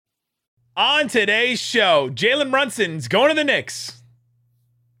On today's show, Jalen Brunson's going to the Knicks.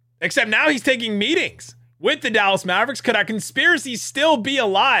 Except now he's taking meetings with the Dallas Mavericks. Could our conspiracy still be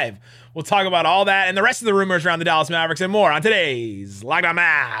alive? We'll talk about all that and the rest of the rumors around the Dallas Mavericks and more on today's Locked On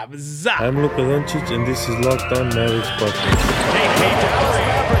Mavs. I'm Luka Doncic, and this is Locked On Mavericks podcast. Hey, Dallas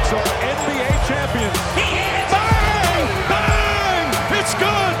Mavericks are NBA champions. He hits! Bang! Bang! It's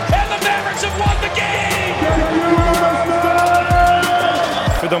good! And the Mavericks have won the game!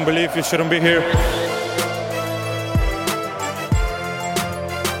 If you don't believe, you shouldn't be here.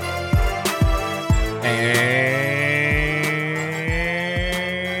 And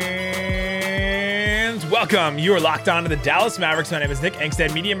welcome. You are locked on to the Dallas Mavericks. My name is Nick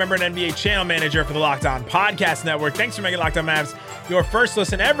Engstead, media member and NBA channel manager for the Locked On Podcast Network. Thanks for making Locked On Mavs your first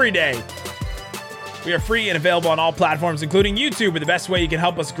listen every day. We are free and available on all platforms, including YouTube. But the best way you can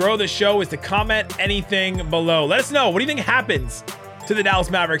help us grow the show is to comment anything below. Let us know, what do you think happens to the Dallas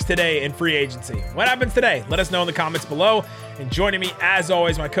Mavericks today in free agency? What happens today? Let us know in the comments below. And joining me, as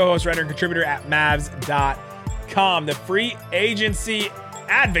always, my co-host, writer, and contributor at Mavs.com, the free agency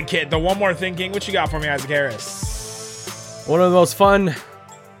advocate, the one more thinking. What you got for me, Isaac Harris? One of the most fun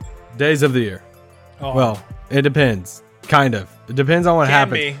days of the year. Oh. Well, it depends. Kind of. It depends on what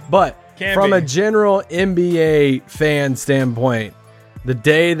happens. Be. But from be. a general NBA fan standpoint, the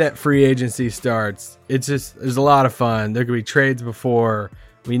day that free agency starts, it's just, there's a lot of fun. There could be trades before.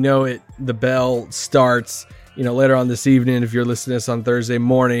 We know it. The bell starts, later on this evening if you're listening to this on Thursday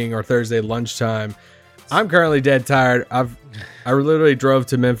morning or Thursday lunchtime. I'm currently dead tired. I literally drove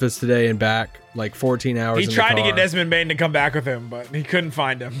to Memphis today and back like 14 hours. He tried to get Desmond Bain to come back with him, but he couldn't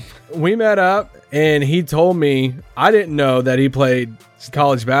find him. We met up and he told me, I didn't know that he played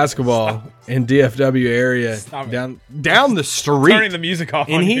college basketball in DFW area down the street. Turning the music off.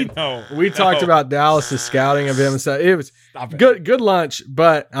 And we talked about Dallas' scouting of him and stuff. It was good lunch,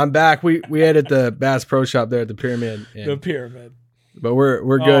 but I'm back. We ate at the Bass Pro Shop there at the Pyramid. The Pyramid. But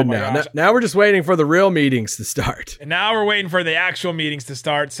we're good now. Now we're just waiting for the real meetings to start. And now we're waiting for the actual meetings to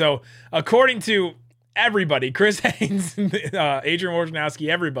start. So according to everybody, Chris Haynes, Adrian Wojnarowski,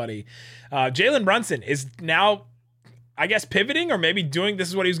 everybody, Jalen Brunson is now, I guess, pivoting or maybe doing, this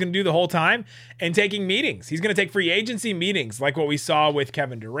is what he was going to do the whole time, and taking meetings. He's going to take free agency meetings like what we saw with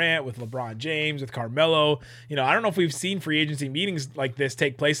Kevin Durant, with LeBron James, with Carmelo. I don't know if we've seen free agency meetings like this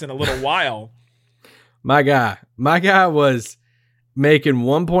take place in a little while. My guy was making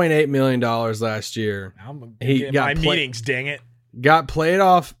 $1.8 million last year. He got meetings, dang it. Got played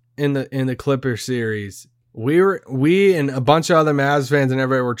off in the Clipper series. We and a bunch of other Mavs fans and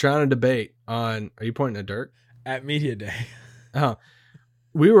everybody were trying to debate on. Are you pointing at Dirk? At Media Day. Oh,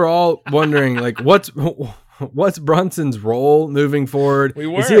 we were all wondering what's Brunson's role moving forward? We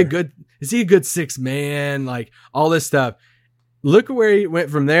were. Is he a good sixth man? Like all this stuff. Look at where he went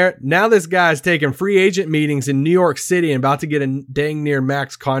from there. Now this guy's taking free agent meetings in New York City and about to get a dang near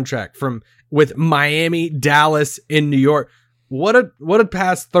max contract with Miami, Dallas, and New York. What a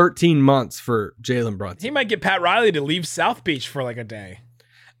past 13 months for Jalen Brunson. He might get Pat Riley to leave South Beach for like a day.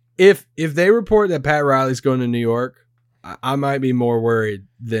 If they report that Pat Riley's going to New York, I might be more worried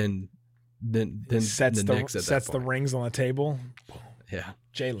than the Knicks at that point. Sets the rings on the table. Yeah,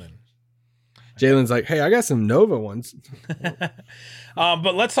 Jalen's like, hey, I got some Nova ones.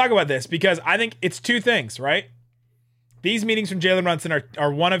 But let's talk about this because I think it's two things, right? These meetings from Jalen Brunson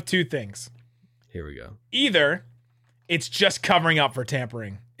are one of two things. Here we go. Either it's just covering up for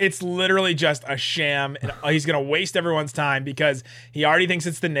tampering. It's literally just a sham, and he's going to waste everyone's time because he already thinks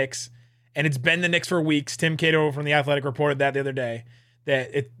it's the Knicks, and it's been the Knicks for weeks. Tim Cato from The Athletic reported that the other day,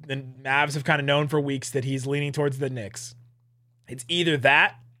 that the Mavs have kind of known for weeks that he's leaning towards the Knicks. It's either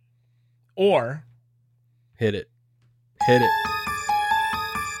that or hit it.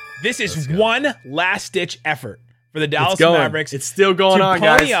 This is one last-ditch effort for the Dallas Mavericks. It's still going on,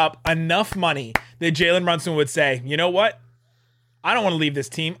 guys. To pony up enough money that Jalen Brunson would say, you know what? I don't want to leave this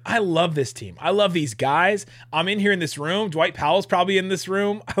team. I love this team. I love these guys. I'm in here in this room. Dwight Powell's probably in this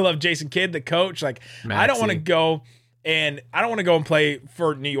room. I love Jason Kidd, the coach. Like, I don't want to go and play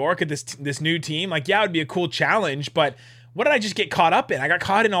for New York at this new team. Like, yeah, it would be a cool challenge, but what did I just get caught up in? I got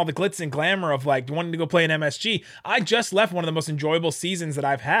caught in all the glitz and glamour of like wanting to go play in MSG. I just left one of the most enjoyable seasons that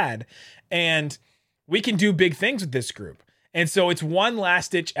I've had, and we can do big things with this group. And so it's one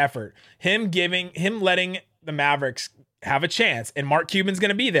last ditch effort. Him letting the Mavericks have a chance, and Mark Cuban's going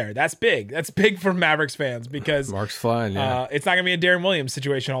to be there. That's big. That's big for Mavericks fans because Mark's fine. Yeah. It's not going to be a Darren Williams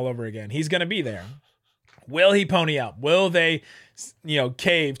situation all over again. He's going to be there. Will he pony up? Will they,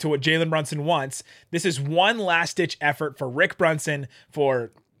 cave to what Jalen Brunson wants? This is one last ditch effort for Rick Brunson,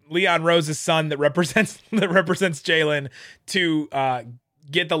 for Leon Rose's son that represents Jalen, to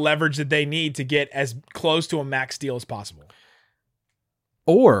get the leverage that they need to get as close to a max deal as possible.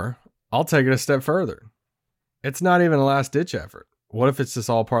 Or I'll take it a step further. It's not even a last ditch effort. What if it's just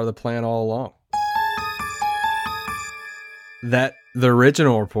all part of the plan all along? That the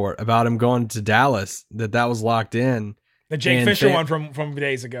original report about him going to Dallas, that was locked in. The Jake Fisher one from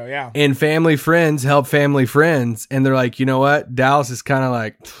days ago, yeah. And family friends help family friends. And they're like, you know what? Dallas is kind of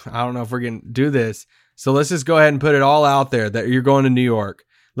like, I don't know if we're going to do this. So let's just go ahead and put it all out there that you're going to New York.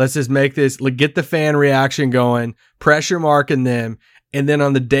 Let's just make this, get the fan reaction going, pressure marking them. And then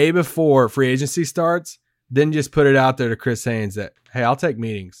on the day before free agency starts, then just put it out there to Chris Haynes that, hey, I'll take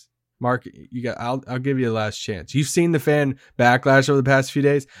meetings. Mark, I'll give you the last chance. You've seen the fan backlash over the past few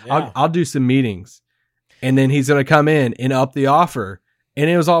days. Yeah. I'll do some meetings. And then he's going to come in and up the offer. And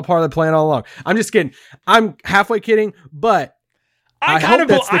it was all part of the plan all along. I'm just kidding. I'm halfway kidding, but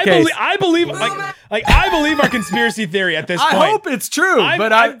I believe our conspiracy theory at this point. I hope it's true.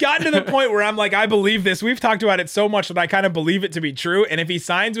 I've gotten to the point where I'm like, I believe this. We've talked about it so much that I kind of believe it to be true. And if he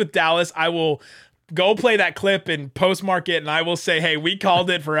signs with Dallas, I will go play that clip and postmark it, and I will say, hey, we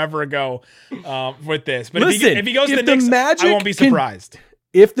called it forever ago with this. But listen, if he goes to the Knicks, I won't be surprised.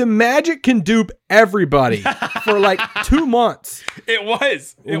 If the Magic can dupe everybody for like 2 months. It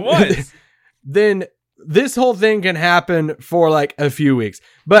was. Then this whole thing can happen for like a few weeks.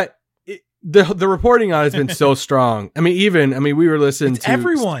 But the reporting on it has been so strong. We were listening to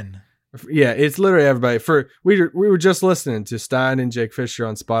everyone. Yeah, it's literally everybody. We were just listening to Stein and Jake Fisher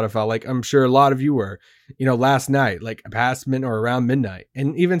on Spotify, like I'm sure a lot of you were, last night, like past midnight or around midnight.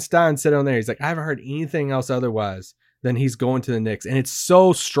 And even Stein said on there, he's like, I haven't heard anything else otherwise than he's going to the Knicks. And it's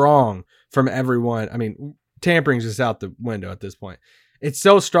so strong from everyone. Tampering's just out the window at this point. It's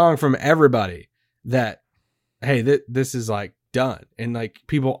so strong from everybody that, hey, this is like done. And like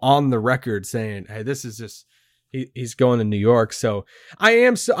people on the record saying, hey, this is just, he's going to New York. So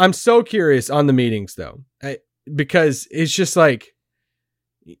I'm so curious on the meetings though, because it's just like,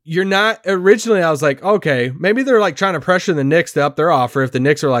 you're not originally, I was like, okay, maybe they're like trying to pressure the Knicks to up their offer. If the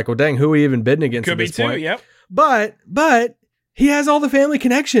Knicks are like, well, dang, who are we even bidding against at this point? Yep. But he has all the family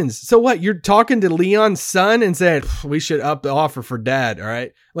connections. So what? You're talking to Leon's son and saying we should up the offer for dad. All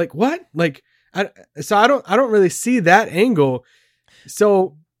right. Like what? Like, I don't really see that angle.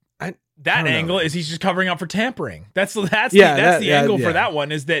 So that angle is he's just covering up for tampering. That's the angle for that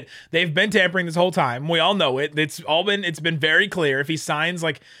one, is that they've been tampering this whole time. We all know it. It's been very clear. If he signs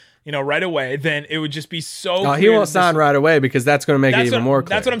right away, then it would just be so clear. He won't sign right away because that's going to make it even more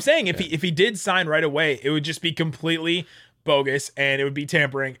clear. That's what I'm saying. If he did sign right away, it would just be completely bogus and it would be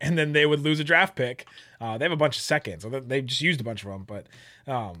tampering, and then they would lose a draft pick. They have a bunch of seconds. They just used a bunch of them, but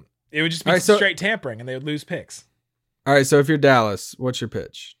it would just be straight tampering and they would lose picks. All right, so if you're Dallas, what's your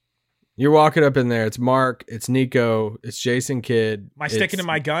pitch? You're walking up in there. It's Mark. It's Nico. It's Jason Kidd. Am I sticking to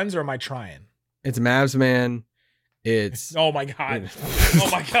my guns or am I trying? It's Mavs Man. It's oh my god. Oh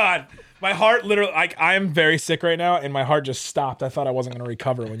my god. My heart literally, I am very sick right now, and my heart just stopped. I thought I wasn't going to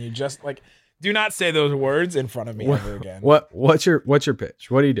recover when you just do not say those words in front of me ever again. What's your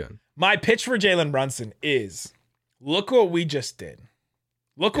pitch? What are you doing? My pitch for Jalen Brunson is, look what we just did.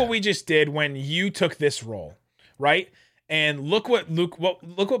 Look what we just did when you took this role, right? And look what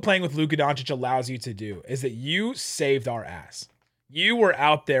playing with Luka Doncic allows you to do, is that you saved our ass. You were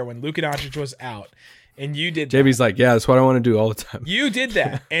out there when Luka Doncic was out, and you did JB's that. Like, yeah, that's what I want to do all the time. You did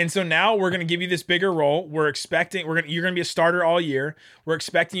that. And so now we're going to give you this bigger role. You're going to be a starter all year. We're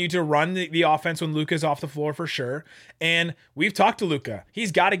expecting you to run the offense when Luka's off the floor for sure. And we've talked to Luka.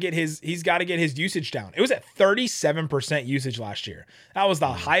 He's got to get his usage down. It was at 37% usage last year. That was the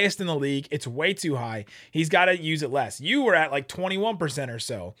highest in the league. It's way too high. He's got to use it less. You were at like 21% or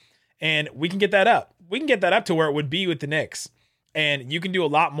so. And we can get that up. We can get that up to where it would be with the Knicks. And you can do a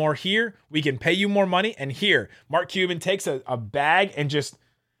lot more here. We can pay you more money. And here, Mark Cuban takes a bag and just,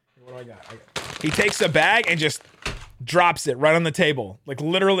 what do I got? He takes a bag and just drops it right on the table. Like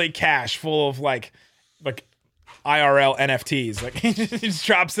literally cash full of like IRL NFTs. Like he just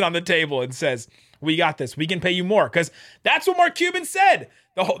drops it on the table and says, we got this. We can pay you more. Because that's what Mark Cuban said.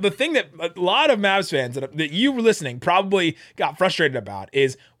 The thing that a lot of Mavs fans that you were listening probably got frustrated about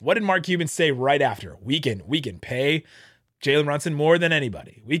is, what did Mark Cuban say right after? We can pay Jalen Brunson more than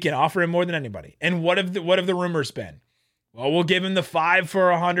anybody. We can offer him more than anybody. And what have the rumors been? Well, we'll give him the 5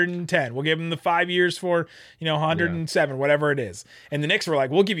 for 110. We'll give him the 5 years for 107, whatever it is. And the Knicks were like,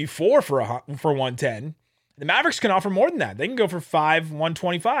 we'll give you 4 for 110. The Mavericks can offer more than that. They can go for 5,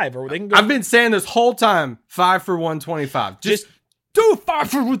 125, or they can go. I've been saying this whole time, 5 for 125. Just do 5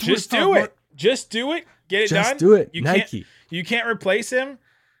 for 125. Just do it. Just do it. Get it done. Just do it. Nike. You can't replace him.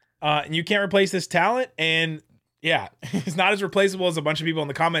 You can't replace this talent. And Yeah, he's not as replaceable as a bunch of people in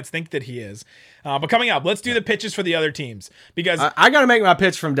the comments think that he is. But coming up, let's do the pitches for the other teams because I got to make my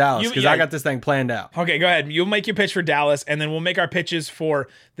pitch from Dallas because I got this thing planned out. Okay, go ahead. You'll make your pitch for Dallas, and then we'll make our pitches for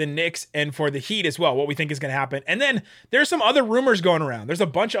the Knicks and for the Heat as well, what we think is going to happen. And then there's some other rumors going around. There's a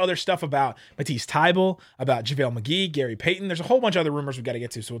bunch of other stuff about Matisse Thybulle, about JaVale McGee, Gary Payton. There's a whole bunch of other rumors we've got to get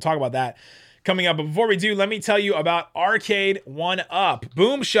to, so we'll talk about that coming up. But before we do, let me tell you about Arcade 1UP.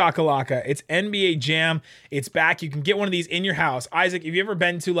 Boom shakalaka. It's NBA Jam. It's back. You can get one of these in your house. Isaac, have you ever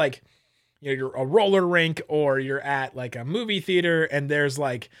been to like, you're a roller rink or you're at like a movie theater and there's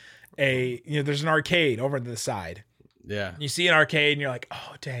like there's an arcade over to the side. Yeah. You see an arcade and you're like,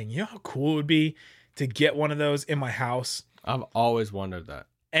 oh dang, you know how cool it would be to get one of those in my house? I've always wondered that.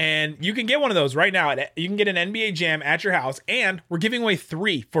 And you can get one of those right now. You can get an NBA Jam at your house, and we're giving away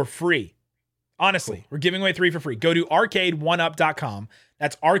 3 for free. Honestly, We're giving away 3 for free. Go to arcade1up.com.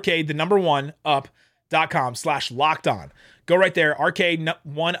 That's arcade, the number 1 up.com/lockedon. Go right there,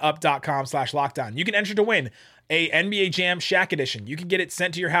 arcade1up.com/lockedon. You can enter to win a NBA Jam Shaq Edition. You can get it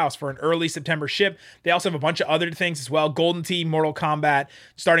sent to your house for an early September ship. They also have a bunch of other things as well. Golden Tee, Mortal Kombat,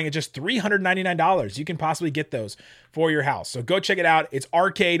 starting at just $399. You can possibly get those for your house. So go check it out. It's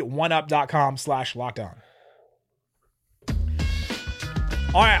arcade1up.com/lockedon.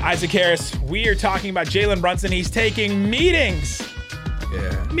 All right, Isaac Harris, we are talking about Jalen Brunson. He's taking meetings.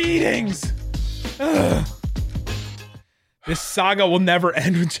 Yeah. Meetings. Ugh. This saga will never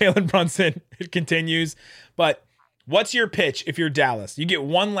end with Jalen Brunson. It continues. But what's your pitch if you're Dallas? You get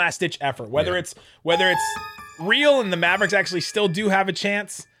one last-ditch effort, whether it's real and the Mavericks actually still do have a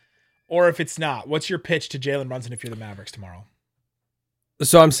chance, or if it's not. What's your pitch to Jalen Brunson if you're the Mavericks tomorrow?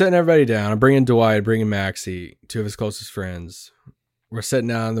 So I'm sitting everybody down. I'm bringing Dwight, bringing Maxey, 2 of his closest friends. We're sitting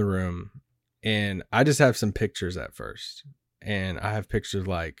down in the room, and I just have some pictures at first. And I have pictures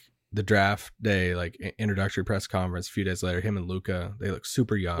like the draft day, like introductory press conference a few days later, him and Luka, they look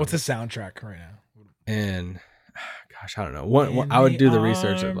super young. What's the soundtrack right now? And gosh, I don't know. I would do the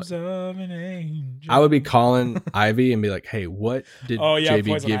research. I would be calling Ivy and be like, hey, what did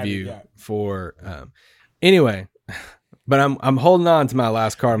JB give you for anyway? But I'm holding on to my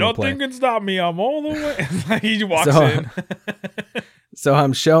last card. Nothing can stop me. I'm all the way. He walks in. So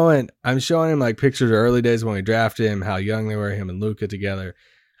I'm showing him like pictures of early days when we drafted him, how young they were, him and Luka together.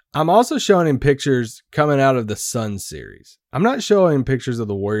 I'm also showing him pictures coming out of the Suns series. I'm not showing him pictures of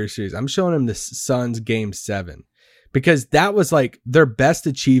the Warriors series. I'm showing him the Suns Game 7 because that was like their best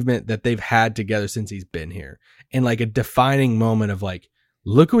achievement that they've had together since he's been here. And like a defining moment of like,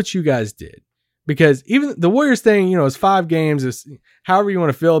 look what you guys did. Because even the Warriors thing, it's 5 games. It's however you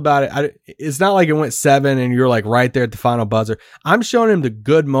want to feel about it. It's not like it went 7 and you're like right there at the final buzzer. I'm showing him the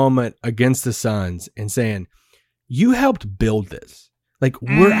good moment against the Suns and saying, you helped build this. Like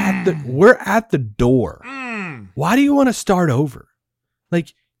we're at the door. Why do you want to start over?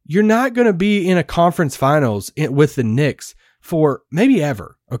 Like you're not going to be in a conference finals with the Knicks for maybe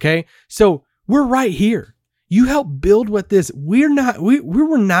ever. Okay. So we're right here. You helped build what this. We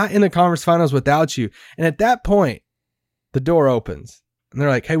were not in the conference finals without you. And at that point, the door opens and they're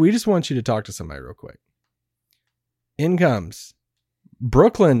like, hey, we just want you to talk to somebody real quick. In comes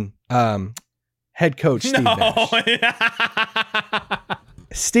Brooklyn head coach Steve Nash.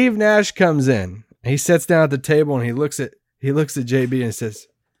 Steve Nash comes in. He sits down at the table and he looks at JB and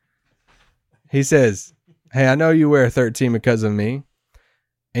he says, hey, I know you wear 13 because of me.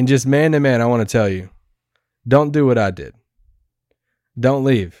 And just man to man, I want to tell you, don't do what I did. Don't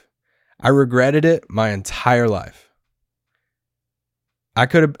leave. I regretted it my entire life. I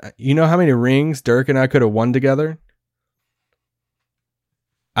could have, you know how many rings Dirk and I could have won together?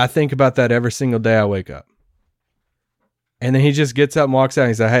 I think about that every single day I wake up. And then he just gets up and walks out and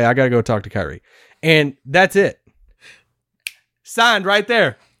he's like, hey, I got to go talk to Kyrie. And that's it. Signed right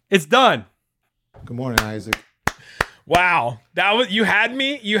there. It's done. Good morning, Isaac. Wow. You had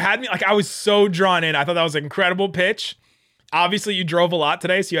me like I was so drawn in. I thought that was an incredible pitch. Obviously you drove a lot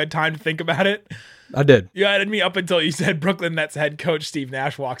today, so you had time to think about it. I did. You had me up until you said Brooklyn Nets head coach Steve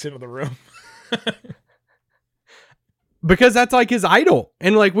Nash walks into the room. Because that's like his idol.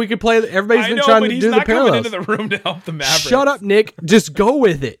 And like we could play, everybody's been trying to do the parallels. He's not coming into the room to help the Mavericks. Shut up, Nick. Just go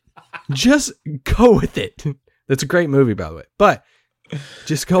with it. Just go with it. That's a great movie, by the way. But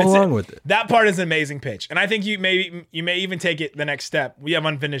just go along with it. That part is an amazing pitch. And I think you may even take it the next step. We have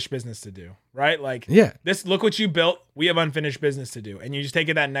unfinished business to do, right? Like, yeah. Look what you built. We have unfinished business to do. And you just take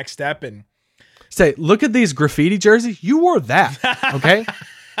it that next step and say, look at these graffiti jerseys. You wore that. Okay.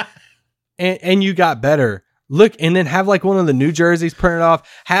 and you got better. Look, and then have like one of the new jerseys printed off.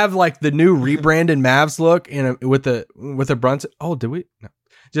 Have like the new rebranded Mavs look with a Brunson. Oh, did we? No,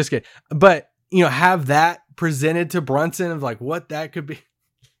 just kidding. But have that presented to Brunson of like what that could be.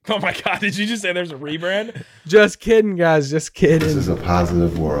 Oh my God, did you just say there's a rebrand? Just kidding, guys. Just kidding. This is a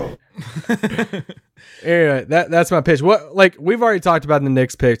positive world. Anyway, that's my pitch. What, like, we've already talked about the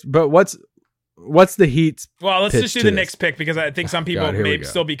Knicks pitch, but what's the Heat's? Well, let's pitch just do to the this? Knicks pick because I think some people God, here we may go.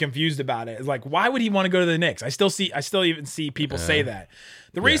 still be confused about it. It's like, why would he want to go to the Knicks? I still even see people say that.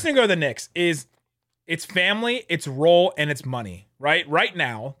 The reason to go to the Knicks is it's family, it's role, and it's money, right? Right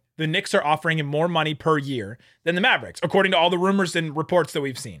now, the Knicks are offering him more money per year than the Mavericks, according to all the rumors and reports that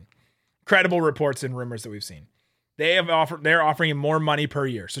we've seen. Credible reports and rumors that we've seen. They're offering him more money per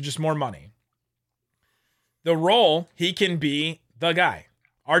year, so just more money. The role, he can be the guy.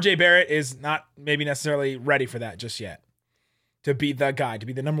 RJ Barrett is not maybe necessarily ready for that just yet. To be the guy, to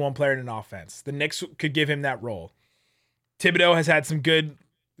be the number one player in an offense. The Knicks could give him that role. Thibodeau has had some good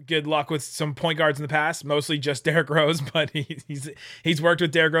luck with some point guards in the past, mostly just Derrick Rose, but he's worked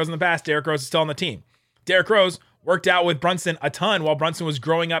with Derrick Rose in the past. Derrick Rose is still on the team. Derrick Rose worked out with Brunson a ton while Brunson was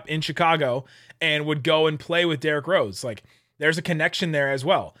growing up in Chicago and would go and play with Derrick Rose. Like, there's a connection there as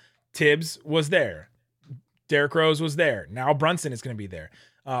well. Tibbs was there. Derrick Rose was there. Now Brunson is going to be there.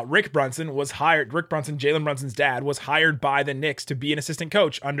 Rick Brunson, Jalen Brunson's dad, was hired by the Knicks to be an assistant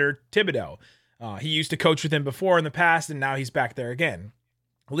coach under Thibodeau. He used to coach with him before in the past, and now he's back there again.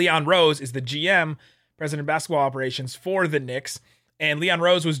 Leon Rose is the GM, president of basketball operations for the Knicks, and Leon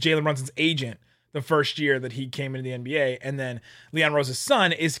Rose was Jalen Brunson's agent the first year that he came into the NBA, and then Leon Rose's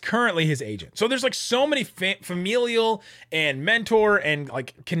son is currently his agent. So there's like so many familial and mentor and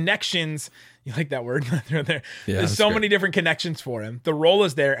like connections. You like that word? There. Yeah, there's so many different connections for him. The role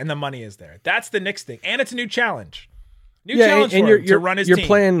is there and the money is there. That's the Knicks thing, and it's a new challenge. Challenge and for him to run his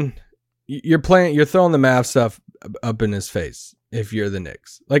team. You're throwing the Mavs stuff up in his face. If you're the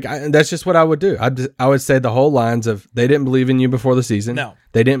Knicks, like that's just what I would do. I would say the whole lines of they didn't believe in you before the season. No,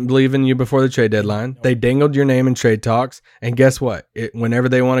 they didn't believe in you before the trade deadline. They dangled your name in trade talks, and guess what? Whenever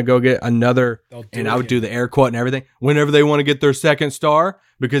they want to go get another, and I would do the air quote and everything. Whenever they want to get their second star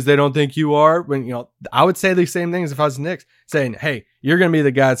because they don't think you are, I would say these same things if I was the Knicks, saying, "Hey, you're going to be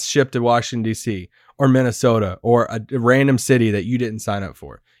the guy that's shipped to Washington D.C. or Minnesota or a random city that you didn't sign up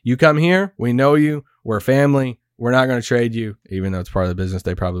for. You come here, we know you, we're family." We're not going to trade you, even though it's part of the business.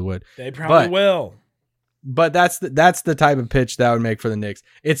 They probably would. They probably will. But that's the type of pitch that I would make for the Knicks.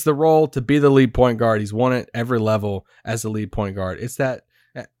 It's the role to be the lead point guard. He's won it every level as the lead point guard. It's that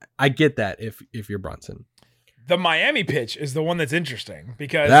I get that if you're Brunson. The Miami pitch is the one that's interesting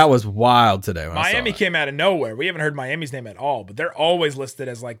because that was wild today. When Miami came out of nowhere. We haven't heard Miami's name at all, but they're always listed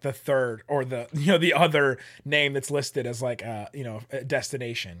as like the third or the other name that's listed as like a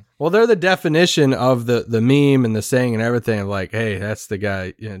destination. Well, they're the definition of the meme and the saying and everything of like, hey, that's the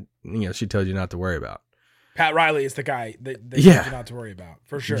guy. She told you not to worry about. Pat Riley is the guy that told you not to worry about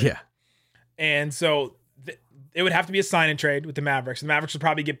for sure. Yeah, and so it would have to be a sign and trade with the Mavericks. The Mavericks would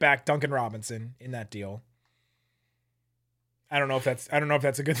probably get back Duncan Robinson in that deal. I don't know if that's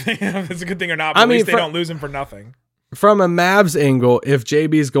a good thing. If it's a good thing or not. But at least they don't lose him for nothing. From a Mavs angle, if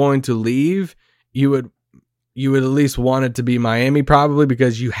JB is going to leave, you would at least want it to be Miami, probably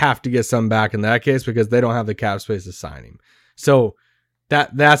because you have to get some back in that case because they don't have the cap space to sign him. So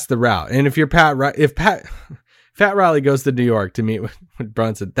that's the route. And if Pat Riley goes to New York to meet with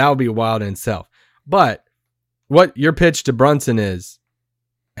Brunson, that would be wild in itself. But what your pitch to Brunson is,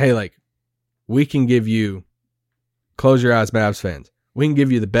 hey, like we can give you. Close your eyes, Mavs fans. We can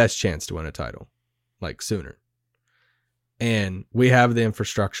give you the best chance to win a title, like sooner. And we have the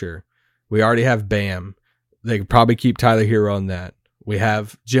infrastructure. We already have Bam. They could probably keep Tyler Hero on that. We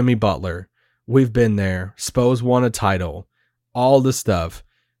have Jimmy Butler. We've been there. Spo's won a title. All the stuff.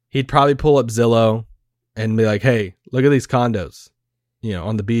 He'd probably pull up Zillow and be like, hey, look at these condos,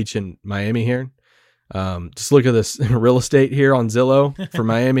 on the beach in Miami here. Just look at this real estate here on Zillow for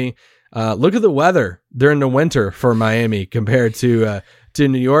Miami. Look at the weather during the winter for Miami compared to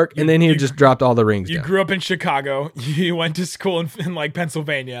New York, and then he just dropped all the rings. You grew up in Chicago, you went to school in like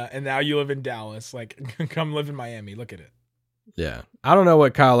Pennsylvania, and now you live in Dallas. Like, come live in Miami. Look at it. Yeah, I don't know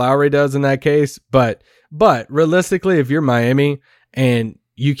what Kyle Lowry does in that case, but realistically, if you're Miami and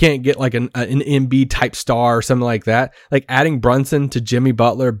you can't get like an MB type star or something like that, like adding Brunson to Jimmy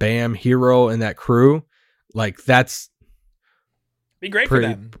Butler, Bam, Hero, and that crew, like that's be great for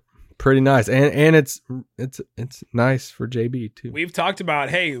them. Pretty nice, and it's nice for JB too. We've talked about,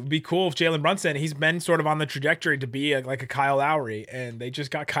 hey, it'd be cool if Jalen Brunson, he's been sort of on the trajectory to be like a Kyle Lowry, and they just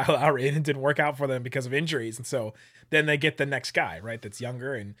got Kyle Lowry and it didn't work out for them because of injuries, and so then they get the next guy, right, that's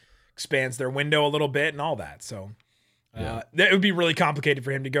younger and expands their window a little bit and all that. So it would be really complicated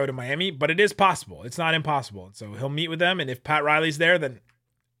for him to go to Miami, but it is possible. It's not impossible. So he'll meet with them, and if Pat Riley's there, then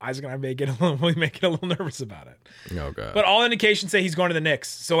Isaac and I may get a little nervous about it. Oh god. But all indications say he's going to the Knicks.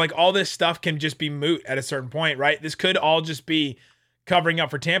 So like all this stuff can just be moot at a certain point, right? This could all just be covering up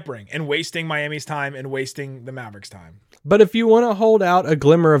for tampering and wasting Miami's time and wasting the Mavericks' time. But if you want to hold out a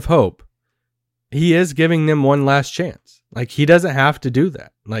glimmer of hope, he is giving them one last chance. Like he doesn't have to do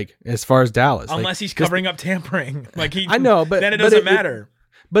that. Like as far as Dallas, unless he's covering up tampering, like I know, but then it doesn't matter.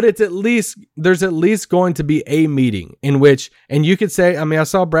 But it's at least there's at least going to be a meeting in which, and you could say, I mean, I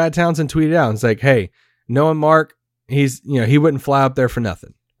saw Brad Townsend tweet it out. And it's like, hey, knowing Mark, he wouldn't fly up there for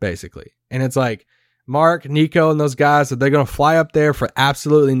nothing, basically. And it's like Mark, Nico, and those guys, they're going to fly up there for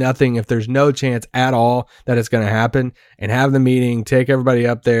absolutely nothing if there's no chance at all that it's going to happen, and have the meeting, take everybody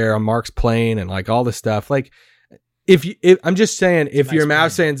up there on Mark's plane and like all this stuff. Like if I'm just saying, if you're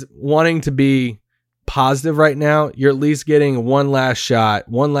Mavs fans wanting to be positive right now, you're at least getting one last shot,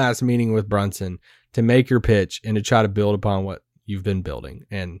 one last meeting with Brunson to make your pitch and to try to build upon what you've been building.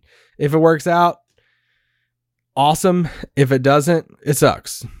 And if it works out, awesome. If it doesn't, it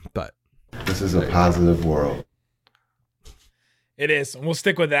sucks. But This is a positive world. It is, and we'll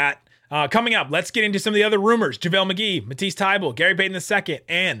stick with that. Coming up, let's get into some of the other rumors. JaVale McGee, Matisse Thybulle, Gary Payton II,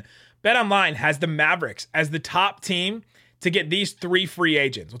 and BetOnline has the Mavericks as the top team to get these 3 free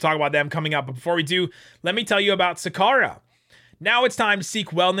agents. We'll talk about them coming up. But before we do, let me tell you about Sakara. Now it's time to seek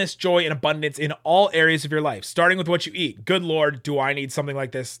wellness, joy, and abundance in all areas of your life, starting with what you eat. Good Lord, do I need something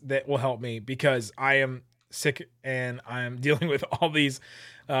like this that will help me, because I am sick and I am dealing with all these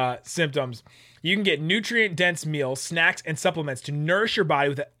symptoms. You can get nutrient-dense meals, snacks, and supplements to nourish your body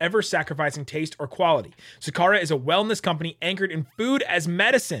without ever sacrificing taste or quality. Sakara is a wellness company anchored in food as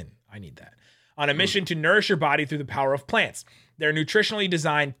medicine. I need that. On a mission to nourish your body through the power of plants. Their nutritionally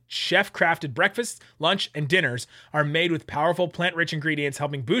designed, chef-crafted breakfasts, lunch, and dinners are made with powerful plant-rich ingredients,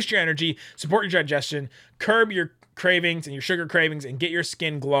 helping boost your energy, support your digestion, curb your cravings and your sugar cravings, and get your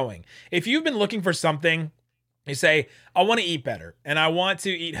skin glowing. If you've been looking for something, you say, I want to eat better, and I want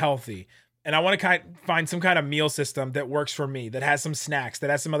to eat healthy, and I want to find some kind of meal system that works for me, that has some snacks, that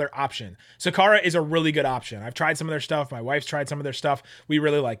has some other option. Sakara is a really good option. I've tried some of their stuff. My wife's tried some of their stuff. We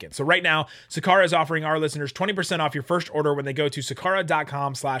really like it. So right now, Sakara is offering our listeners 20% off your first order when they go to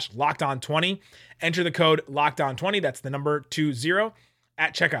sakara.com/lockedon20. Enter the code LOCKEDON20. That's the number 20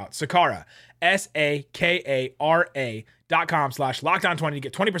 at checkout. Sakara, SAKARA.com/lockedon20 to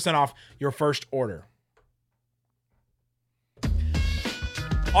get 20% off your first order.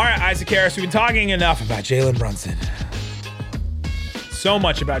 All right, Isaac Harris, we've been talking enough about Jalen Brunson. So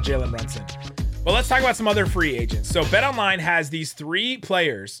much about Jalen Brunson. But let's talk about some other free agents. So BetOnline has these 3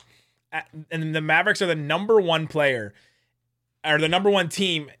 players, and the Mavericks are the number 1 player, or the number 1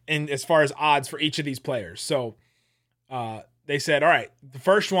 team in as far as odds for each of these players. So they said, all right, the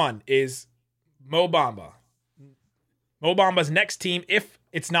first one is Mo Bamba. Mo Bamba's next team, if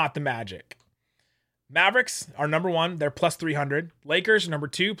it's not the Magic. Mavericks are number 1. They're plus 300. Lakers number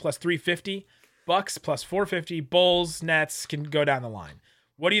 2, plus 350. Bucks plus 450. Bulls, Nets can go down the line.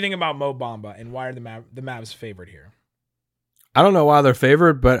 What do you think about Mo Bamba, and why are the Mavs favored here? I don't know why they're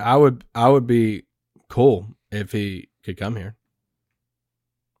favored, but I would be cool if he could come here.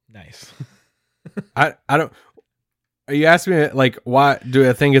 Nice. I don't. Are you asking me like why do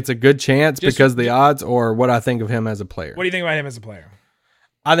I think it's a good chance because of the odds, or what I think of him as a player? What do you think about him as a player?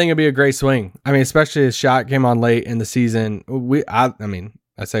 I think it'd be a great swing. I mean, especially his shot came on late in the season. I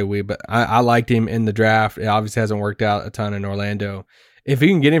liked him in the draft. It obviously hasn't worked out a ton in Orlando. If you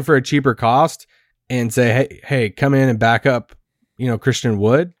can get him for a cheaper cost and say, hey, come in and back up, Christian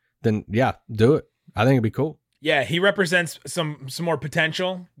Wood, then yeah, do it. I think it'd be cool. Yeah, he represents some more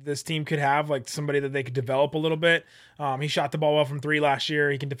potential this team could have, like somebody that they could develop a little bit. He shot the ball well from 3 last year.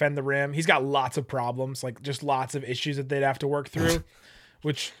 He can defend the rim. He's got lots of problems, like just lots of issues that they'd have to work through.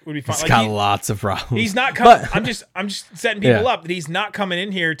 Which would be fun. He's got lots of problems. He's not coming. I'm just setting people up that he's not coming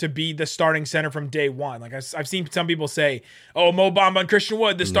in here to be the starting center from day one. Like I've seen some people say, "Oh, Mo Bamba and Christian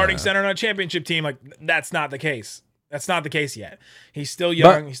Wood, the starting center on a championship team." Like that's not the case. That's not the case yet. He's still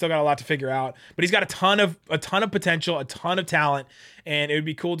young. He's still got a lot to figure out. But he's got a ton of potential, a ton of talent, and it would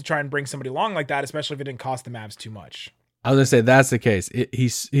be cool to try and bring somebody along like that, especially if it didn't cost the Mavs too much. I was gonna say that's the case.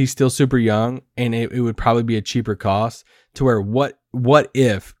 He's still super young, and it would probably be a cheaper cost to where what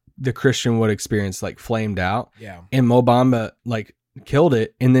if the Christian Wood experience like flamed out, and Mo Bamba like killed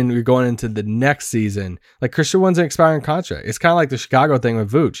it, and then we're going into the next season. Like Christian Wood's an expiring contract. It's kind of like the Chicago thing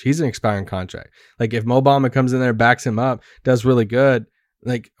with Vooch. He's an expiring contract. Like if Mo Bamba comes in there, backs him up, does really good.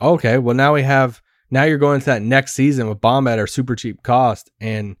 Like okay, well now you're going into that next season with Bamba at our super cheap cost,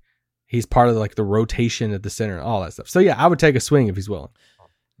 and he's part of like the rotation at the center and all that stuff. So yeah, I would take a swing if he's willing.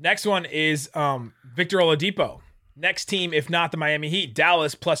 Next one is Victor Oladipo. Next team, if not the Miami Heat,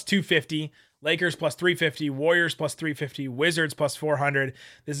 Dallas plus 250, Lakers plus 350, Warriors plus 350, Wizards plus 400.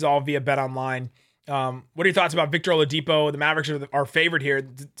 This is all via BetOnline. What are your thoughts about Victor Oladipo? The Mavericks are our favorite here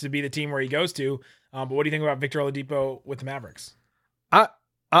to be the team where he goes to. But what do you think about Victor Oladipo with the Mavericks?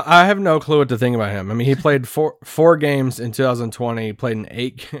 I have no clue what to think about him. I mean, he played four games in 2020. He played in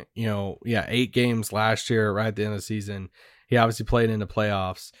 8 games last year, right at the end of the season. He obviously played in the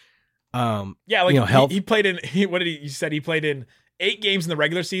playoffs. He played in. You said he played in 8 games in the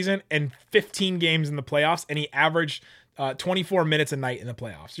regular season and 15 games in the playoffs, and he averaged 24 minutes a night in the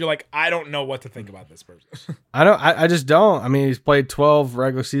playoffs. You're like, I don't know what to think about this person. I just don't. I mean, he's played 12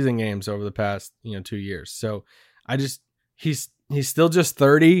 regular season games over the past 2 years. So he's still just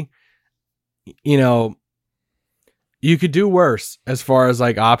 30. You could do worse as far as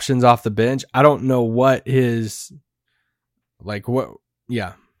like options off the bench. I don't know what his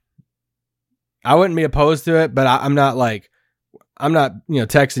yeah. I wouldn't be opposed to it, but I'm not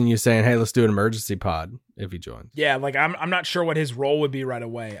texting you saying, hey, let's do an emergency pod if he joins. Yeah, like I'm not sure what his role would be right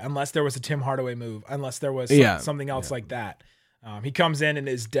away, unless there was a Tim Hardaway move, unless there was something else like that. He comes in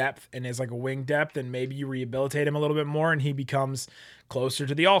his depth and is like a wing depth, and maybe you rehabilitate him a little bit more and he becomes closer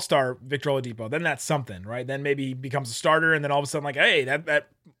to the all-star Victor Oladipo. Then that's something, right? Then maybe he becomes a starter, and then all of a sudden, like, hey, that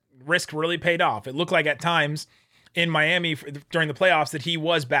risk really paid off. It looked like at times in Miami during the playoffs that he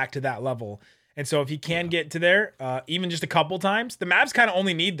was back to that level. And so if he can get to there, even just a couple times, the Mavs kind of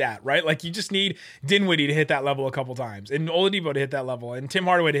only need that, right? Like you just need Dinwiddie to hit that level a couple times, and Oladipo to hit that level, and Tim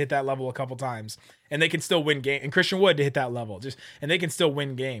Hardaway to hit that level a couple times, and they can still win games. And Christian Wood to hit that level, and they can still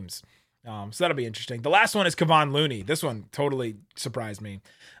win games. So that'll be interesting. The last one is Kevon Looney. This one totally surprised me.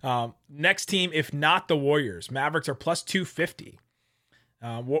 Next team, if not the Warriors, Mavericks are plus 250.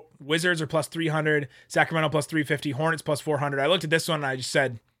 Wizards are plus 300. Sacramento plus 350. Hornets plus 400. I looked at this one and I just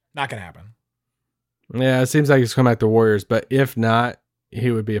said, not going to happen. Yeah, it seems like he's coming back to Warriors, but if not,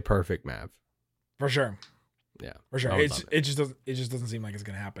 he would be a perfect Mav. For sure. Yeah. For sure. It just doesn't seem like it's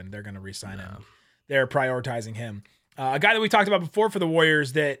going to happen. They're going to re-sign him. They're prioritizing him. A guy that we talked about before for the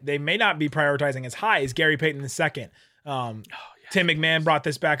Warriors that they may not be prioritizing as high is Gary Payton II. Tim McMahon brought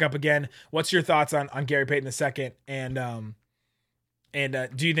this back up again. What's your thoughts on Gary Payton II? And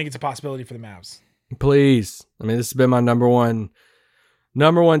do you think it's a possibility for the Mavs? Please. I mean, this has been my number one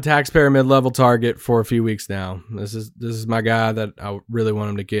taxpayer mid-level target for a few weeks now. This is my guy that I really want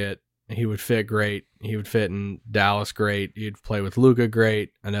him to get. He would fit great. He would fit in Dallas great. He'd play with Luka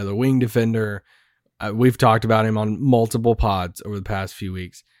great. Another wing defender. We've talked about him on multiple pods over the past few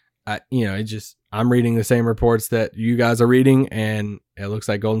weeks. I'm reading the same reports that you guys are reading, and it looks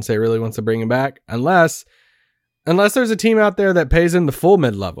like Golden State really wants to bring him back. Unless there's a team out there that pays him the full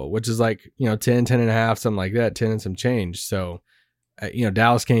mid-level, which is like, 10 and a half, something like that, 10 and some change. So,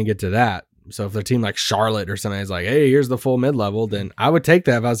 Dallas can't get to that. So if a team like Charlotte or something is like, hey, here's the full mid-level, then I would take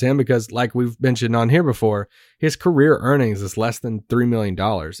that if I was him, because like we've mentioned on here before, his career earnings is less than $3 million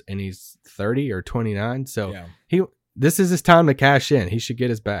and he's 30 or 29. So this is his time to cash in. He should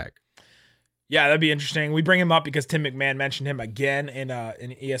get his bag. Yeah, that'd be interesting. We bring him up because Tim McMahon mentioned him again in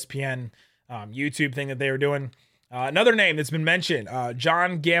an ESPN YouTube thing that they were doing. Another name that's been mentioned,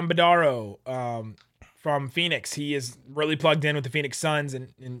 John Gambadaro, from Phoenix. He is really plugged in with the Phoenix Suns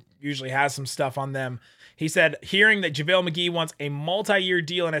and usually has some stuff on them. He said, hearing that JaVale McGee wants a multi-year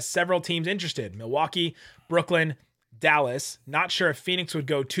deal and has several teams interested. Milwaukee, Brooklyn, Dallas. Not sure if Phoenix would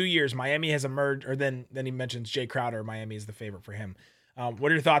go 2 years. Miami has emerged, or then he mentions Jay Crowder. Miami is the favorite for him.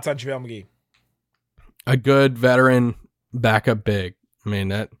 What are your thoughts on JaVale McGee? A good veteran backup big. I mean,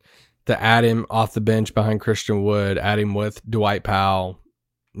 to add him off the bench behind Christian Wood, add him with Dwight Powell.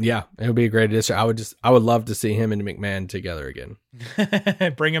 Yeah, it would be a great addition. I would love to see him and McMahon together again.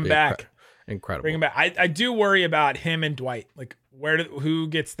 Bring him back. Incredible. Bring him back. I do worry about him and Dwight. Like, who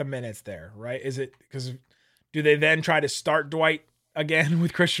gets the minutes there, right? Is it because do they then try to start Dwight again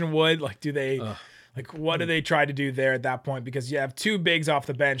with Christian Wood? Like, do they what do they try to do there at that point? Because you have two bigs off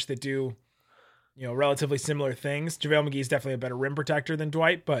the bench that do, relatively similar things. JaVale McGee is definitely a better rim protector than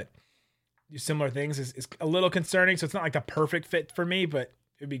Dwight, but do similar things is a little concerning. So it's not like the perfect fit for me, but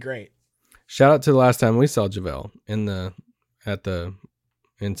it'd be great. Shout out to the last time we saw JaVale in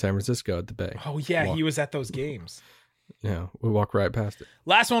San Francisco at the Bay. Oh yeah, he was at those games. Yeah, we walked right past it.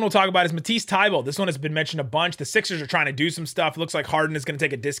 Last one we'll talk about is Matisse Thybulle. This one has been mentioned a bunch. The Sixers are trying to do some stuff. It looks like Harden is going to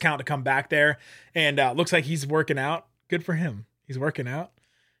take a discount to come back there, and looks like he's working out. Good for him. He's working out.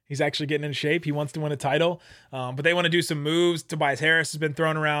 He's actually getting in shape. He wants to win a title, but they want to do some moves. Tobias Harris has been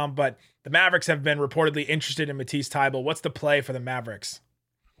thrown around, but the Mavericks have been reportedly interested in Matisse Thybulle. What's the play for the Mavericks?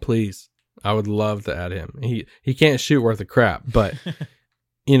 Please. I would love to add him. He can't shoot worth a crap, but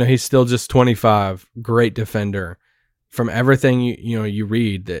he's still just 25, great defender. from everything you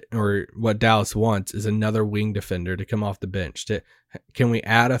read that, or what Dallas wants is another wing defender to come off the bench. Can we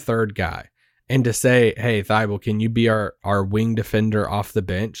add a third guy? And to say, hey, Thibault, can you be our wing defender off the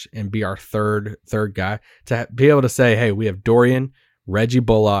bench and be our third guy? To be able to say, hey, we have Dorian, Reggie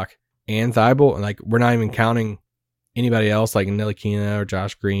Bullock, and Thibault, and like we're not even counting anybody else like Ntilikina or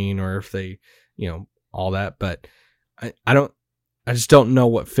Josh Green, or if they, all that. But I just don't know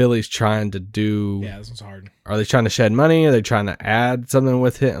what Philly's trying to do. Yeah, this one's hard. Are they trying to shed money? Are they trying to add something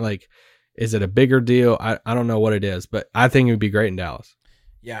with it? Like, is it a bigger deal? I don't know what it is, but I think it would be great in Dallas.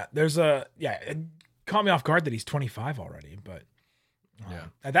 Yeah, it caught me off guard that he's 25 already, but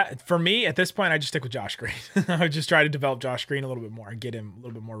for me at this point, I just stick with Josh Green. I would just try to develop Josh Green a little bit more and get him a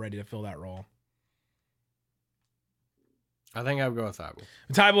little bit more ready to fill that role. I think I would go with Thibault.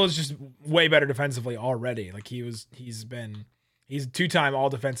 Thibault is just way better defensively already. Like he's a two-time all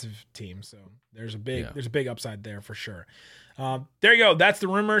defensive team. So there's a big upside there for sure. There you go. That's the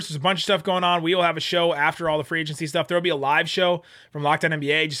rumors. There's a bunch of stuff going on. We will have a show after all the free agency stuff. There'll be a live show from Locked On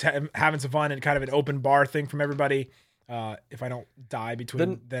NBA, just having some fun and kind of an open bar thing from everybody. If I don't die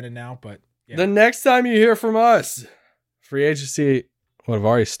between then and now, but yeah. The next time you hear from us, free agency would have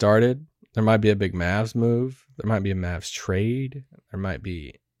already started. There might be a big Mavs move. There might be a Mavs trade. There might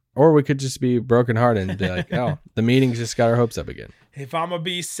be, or we could just be brokenhearted and be like, oh, the meetings just got our hopes up again. If I'm going to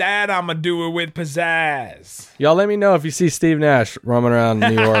be sad, I'm going to do it with pizzazz. Y'all let me know if you see Steve Nash roaming around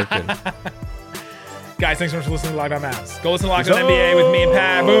New York. Guys, thanks so much for listening to Locked On Mavs. Go listen to Locked On NBA with me and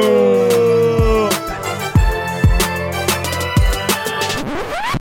Pat. Boom.